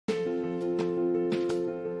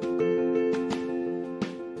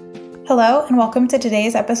Hello and welcome to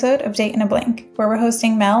today's episode of Date in a Blink, where we're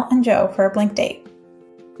hosting Mel and Joe for a Blink date.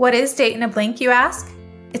 What is Date in a Blink, you ask?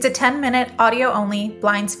 It's a 10-minute audio-only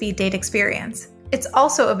blind speed date experience. It's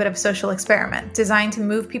also a bit of a social experiment designed to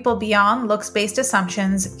move people beyond looks-based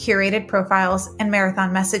assumptions, curated profiles, and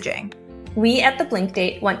marathon messaging. We at The Blink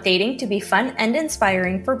Date want dating to be fun and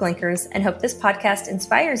inspiring for blinkers and hope this podcast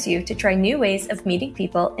inspires you to try new ways of meeting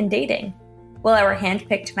people and dating. Will our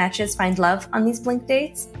hand-picked matches find love on these Blink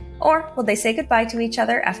dates? Or will they say goodbye to each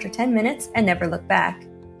other after 10 minutes and never look back?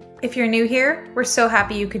 If you're new here, we're so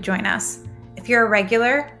happy you could join us. If you're a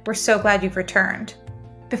regular, we're so glad you've returned.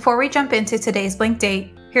 Before we jump into today's Blink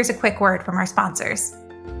date, here's a quick word from our sponsors.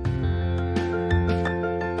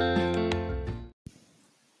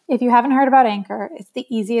 If you haven't heard about Anchor, it's the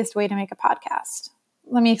easiest way to make a podcast.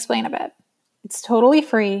 Let me explain a bit. It's totally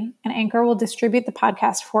free, and Anchor will distribute the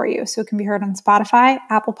podcast for you so it can be heard on Spotify,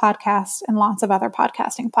 Apple Podcasts, and lots of other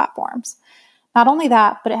podcasting platforms. Not only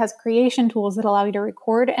that, but it has creation tools that allow you to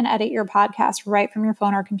record and edit your podcast right from your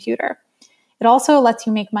phone or computer. It also lets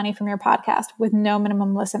you make money from your podcast with no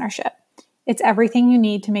minimum listenership. It's everything you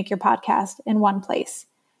need to make your podcast in one place.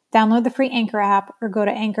 Download the free Anchor app or go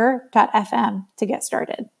to anchor.fm to get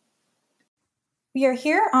started. We are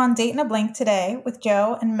here on Date in a Blink today with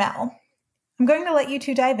Joe and Mel. I'm going to let you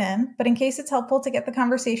two dive in, but in case it's helpful to get the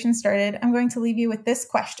conversation started, I'm going to leave you with this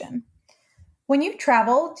question. When you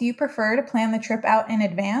travel, do you prefer to plan the trip out in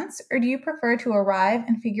advance, or do you prefer to arrive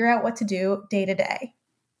and figure out what to do day to day?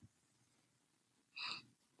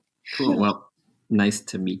 Cool. Well, nice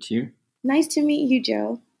to meet you. Nice to meet you,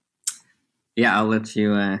 Joe. Yeah, I'll let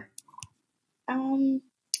you.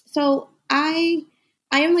 So I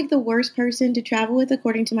am like the worst person to travel with,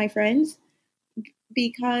 according to my friends,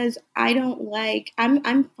 because I don't like.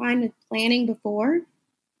 I'm fine with planning before,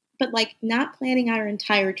 but like not planning our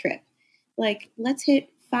entire trip. Like, let's hit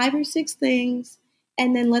 5 or 6 things,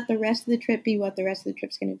 and then let the rest of the trip be what the rest of the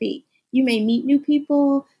trip's going to be. You may meet new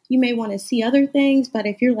people. You may want to see other things, but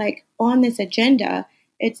if you're like on this agenda,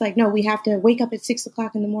 it's like, no, we have to wake up at 6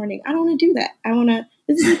 o'clock in the morning. I don't want to do that.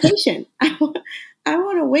 This is vacation. I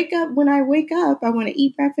want to wake up when I wake up. I want to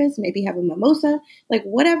eat breakfast, maybe have a mimosa, like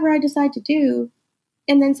whatever I decide to do,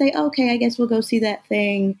 and then say, okay, I guess we'll go see that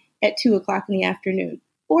thing at 2 o'clock in the afternoon.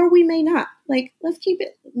 Or we may not. Like, let's keep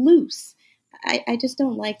it loose. I just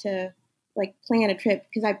don't like to like plan a trip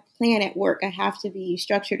because I plan at work. I have to be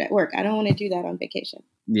structured at work. I don't want to do that on vacation.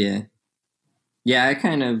 Yeah. I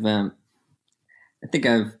kind of, I think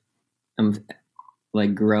I'm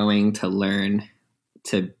like growing to learn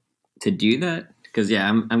to do that. Cause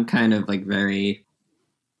I'm kind of like very,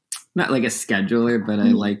 not like a scheduler, but I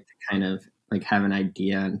like to kind of like have an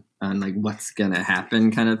idea on like what's going to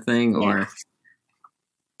happen kind of thing. Yeah.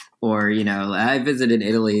 Or, you know, I visited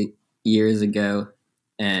Italy years ago,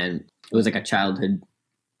 and it was like a childhood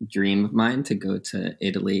dream of mine to go to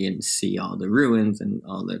Italy and see all the ruins and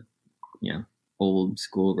all the, you know, old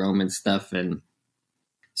school Roman stuff. And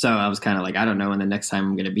so I was kind of like, I don't know when the next time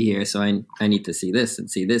I'm going to be here. So I need to see this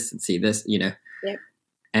and see this and see this, you know. Yep.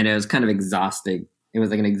 And it was kind of exhausting. It was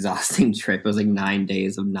like an exhausting trip. It was like 9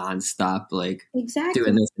 days of nonstop, like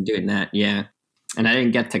doing this and doing that. Yeah. And I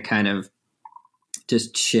didn't get to kind of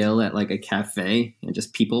just chill at like a cafe and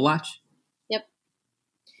just people watch. Yep.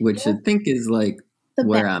 Which I think is like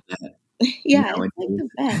where I'm at. Yeah, it's like the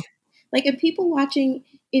best. Like, and people watching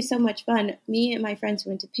is so much fun. Me and my friends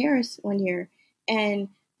went to Paris one year, and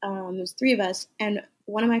it was 3 of us, and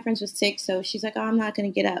one of my friends was sick, so she's like, oh, I'm not going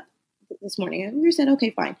to get up this morning. And we said,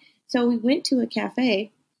 okay, fine. So we went to a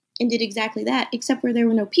cafe and did exactly that, except where there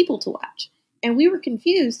were no people to watch. And we were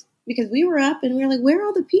confused because we were up and we were like, where are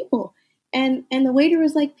all the people? And the waiter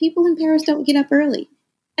was like, people in Paris don't get up early.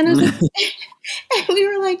 And I was like, and we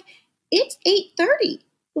were like, it's 8:30,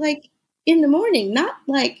 like in the morning, not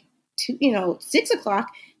like 6 o'clock.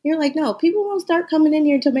 You're like, no, people won't start coming in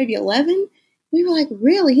here until maybe 11. We were like,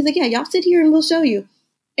 really? He's like, yeah, y'all sit here and we'll show you.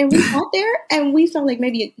 And we sat there and we saw like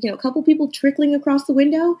maybe a couple people trickling across the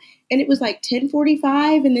window, and it was like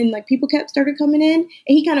 10:45, and then like people started coming in, and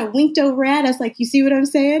he kind of winked over at us like, you see what I'm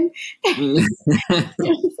saying? It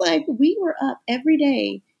was like we were up every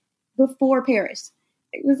day before Paris.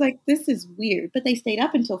 It was like, this is weird, but they stayed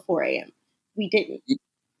up until 4 a.m. We didn't.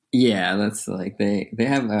 Yeah, that's like they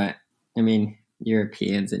have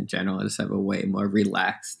Europeans in general just have a way more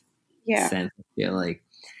relaxed sense. I feel like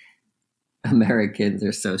Americans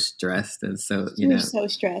are so stressed and so, We're so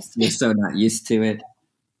stressed. They're so not used to it.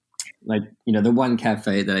 Like, the one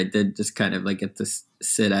cafe that I did just kind of like get to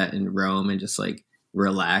sit at in Rome and just like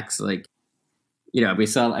relax. Like, we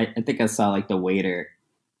saw, I think I saw like the waiter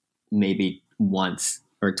maybe once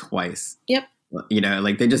or twice. Yep.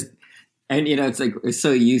 Like they just And, it's like, we're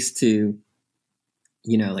so used to,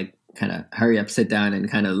 like kind of hurry up, sit down and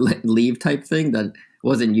kind of leave type thing that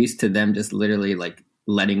wasn't used to them just literally like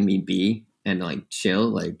letting me be and like chill.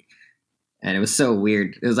 Like, and it was so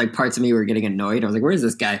weird. It was like parts of me were getting annoyed. I was like, where's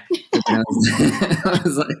this guy?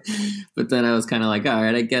 But then I was kind of like, all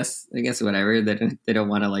right, I guess whatever. They don't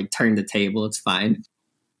want to like turn the table. It's fine.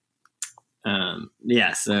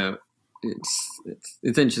 Yeah. So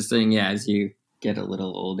it's interesting. Yeah. As you get a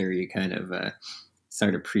little older, you kind of,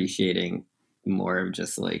 start appreciating more of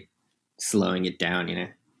just like slowing it down, and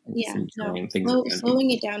just enjoying things. Slowing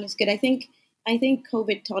it down is good. I think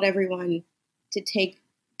COVID taught everyone to take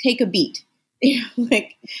a beat.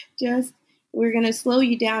 Like just we're gonna slow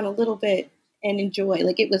you down a little bit and enjoy.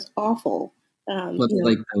 Like it was awful. What's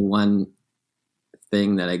like the one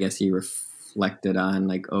thing that I guess you reflected on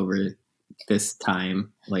like over this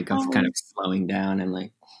time, like of kind of slowing down and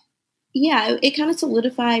like? Yeah, it kind of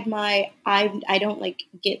solidified my I don't like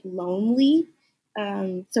get lonely.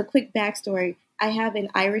 So quick backstory: I have an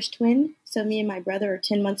Irish twin, so me and my brother are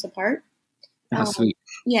 10 months apart. Oh, sweet.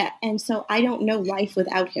 Yeah, and so I don't know life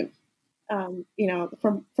without him.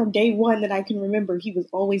 From day one that I can remember, he was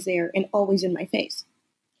always there and always in my face.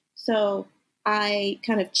 So I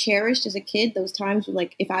kind of cherished as a kid those times when,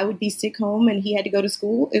 like, if I would be sick home and he had to go to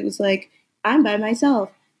school, it was like, I'm by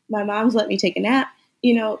myself. My mom's let me take a nap.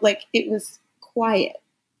 Like it was quiet.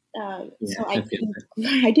 So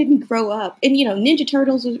I didn't grow up. And, Ninja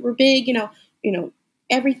Turtles were big,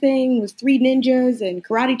 everything was 3 ninjas and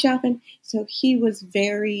karate chopping. So he was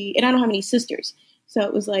very, and I don't have any sisters. So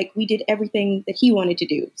it was like, we did everything that he wanted to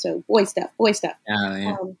do. So boy stuff. Oh,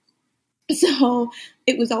 yeah. So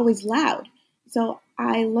it was always loud. So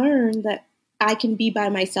I learned that I can be by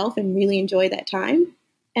myself and really enjoy that time.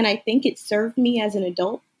 And I think it served me as an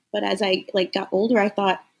adult. But as I got older, I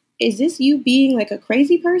thought, is this you being like a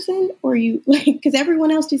crazy person, or you because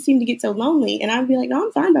everyone else just seemed to get so lonely, and I'd be like, no,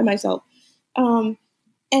 I'm fine by myself. And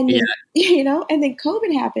then, and then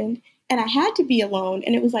COVID happened, and I had to be alone,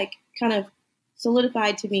 and it was like kind of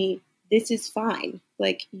solidified to me, this is fine.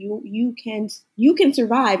 Like you can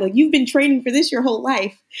survive. Like you've been training for this your whole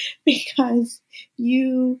life because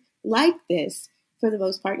you like this for the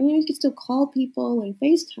most part. You can still call people and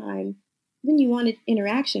FaceTime. Then you wanted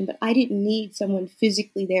interaction, but I didn't need someone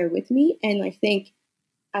physically there with me. And I think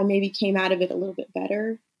I maybe came out of it a little bit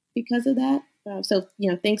better because of that. So,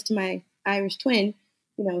 thanks to my Irish twin,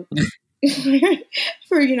 for,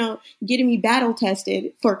 getting me battle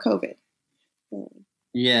tested for COVID.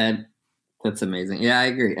 Yeah, that's amazing. Yeah, I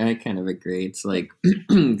agree. I kind of agree. It's like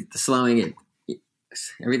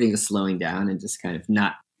everything is slowing down and just kind of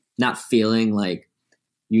not feeling like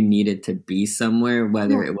you needed to be somewhere,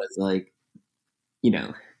 whether it was like,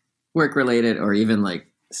 work related or even like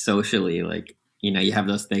socially, like, you have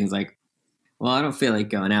those things like, well, I don't feel like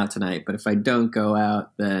going out tonight, but if I don't go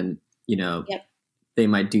out, then, they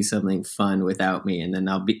might do something fun without me. And then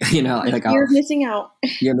I'll be, like, you're missing out.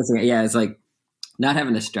 You're missing out. Yeah. It's like not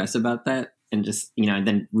having to stress about that and just, and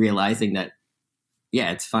then realizing that,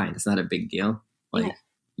 yeah, it's fine. It's not a big deal. Like,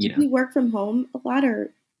 Did you work from home a lot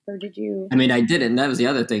or did you? I mean, I didn't. That was the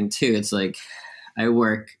other thing too. It's like, I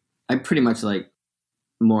pretty much like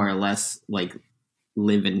more or less like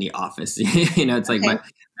live in the office. It's like I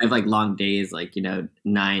have like long days, like,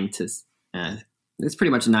 9 to, it's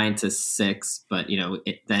pretty much 9 to 6, but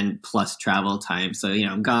then plus travel time. So,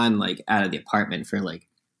 I'm gone like out of the apartment for like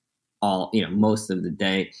all, most of the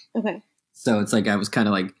day. Okay. So it's like, I was kind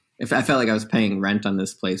of like, if I felt like I was paying rent on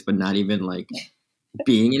this place, but not even like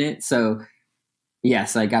being in it. So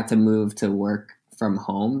yes, I got to move to work from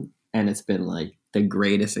home and it's been like the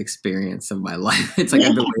greatest experience of my life. It's like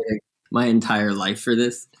I've been waiting my entire life for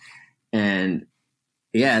this. And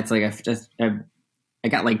yeah, it's like I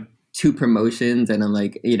got like 2 promotions and I'm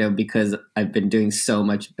like, because I've been doing so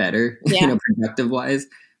much better, productive wise,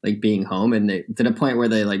 like being home, and to the point where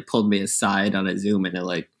they like pulled me aside on a Zoom and they're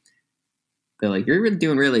like, you're really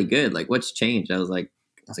doing really good. Like, what's changed? I was like,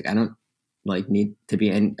 I don't like need to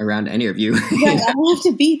be around any of you. Right, I don't have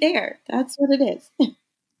to be there. That's what it is.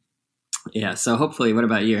 Yeah. So hopefully, what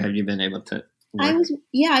about you? Have you been able to work? I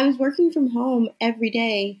was working from home every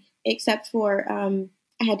day, except for I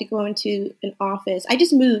had to go into an office. I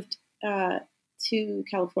just moved to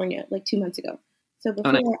California like 2 months ago. So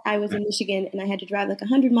before I was in Michigan and I had to drive like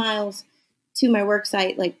 100 miles to my work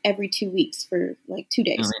site like every 2 weeks for like 2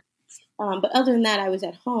 days. But other than that, I was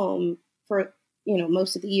at home for,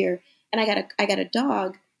 most of the year. And I got a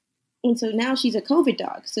dog. And so now she's a COVID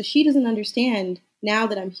dog. So she doesn't understand now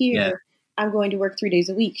that I'm here, I'm going to work 3 days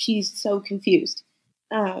a week. She's so confused.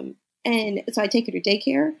 And so I take her to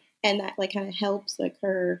daycare and that like kind of helps like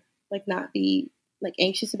her like not be like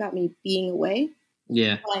anxious about me being away.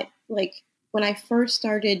 Yeah. But like when I first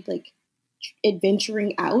started like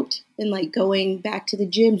adventuring out and like going back to the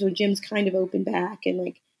gyms when gyms kind of opened back and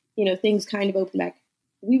like, you know, things kind of opened back,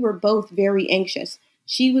 we were both very anxious.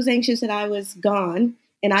 She was anxious that I was gone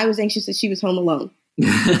and I was anxious that she was home alone.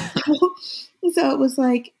 So it was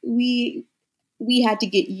like we had to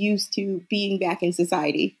get used to being back in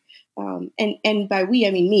society. And by we,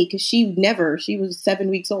 I mean me, because she was 7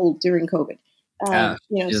 weeks old during COVID. You know,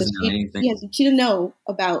 she doesn't know anything. She didn't know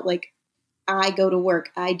about like, I go to work,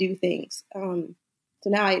 I do things. So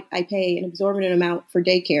now I pay an exorbitant amount for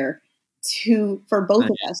daycare for both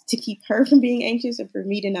of us to keep her from being anxious and for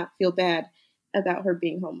me to not feel bad about her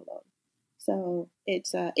being home alone. So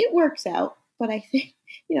it works out, but I think,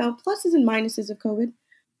 you know, pluses and minuses of COVID.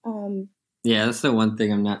 Yeah, that's the one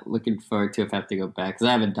thing I'm not looking forward to if I have to go back. Because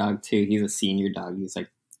I have a dog too. He's a senior dog. He's like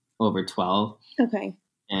over 12. Okay.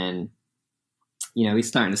 And, you know, he's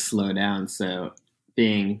starting to slow down. So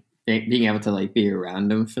being able to like be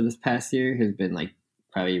around him for this past year has been like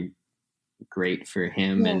probably great for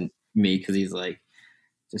him and me, because he's like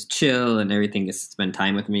just chill and everything, just spend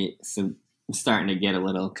time with me. So I'm starting to get a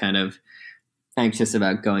little kind of anxious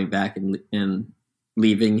about going back and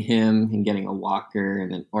leaving him and getting a walker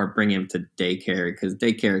or bring him to daycare, because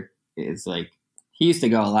daycare is like, he used to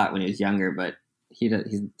go a lot when he was younger, but he's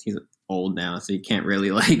old now, so you can't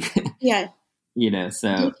really like you know, so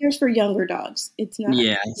daycare's for younger dogs. It's not.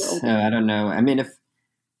 Yeah, so I don't know. I mean, if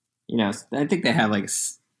you know, I think they have like,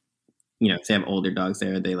 you know, if they have older dogs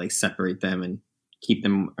there, they like separate them and keep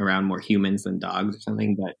them around more humans than dogs or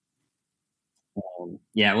something. But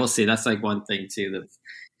yeah, we'll see. That's like one thing too that's,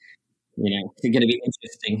 you know, going to be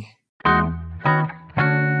interesting.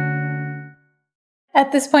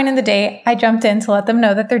 At this point in the day, I jumped in to let them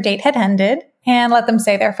know that their date had ended and let them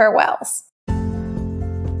say their farewells.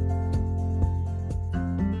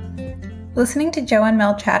 Listening to Joe and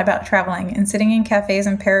Mel chat about traveling and sitting in cafes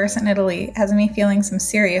in Paris and Italy has me feeling some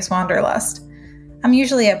serious wanderlust. I'm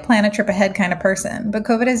usually a plan a trip ahead kind of person, but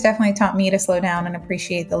COVID has definitely taught me to slow down and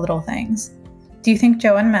appreciate the little things. Do you think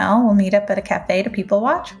Joe and Mel will meet up at a cafe to people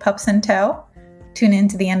watch, pups in tow? Tune in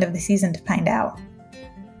to the end of the season to find out.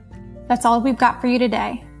 That's all we've got for you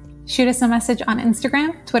today. Shoot us a message on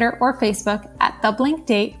Instagram, Twitter, or Facebook at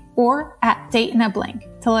 @TheBlinkDate or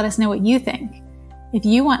 @DateInABlink to let us know what you think. If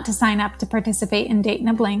you want to sign up to participate in Date in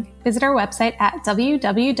a Blink, visit our website at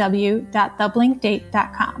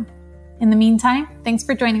www.theblinkdate.com. In the meantime, thanks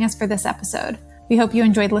for joining us for this episode. We hope you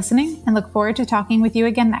enjoyed listening and look forward to talking with you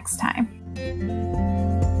again next time.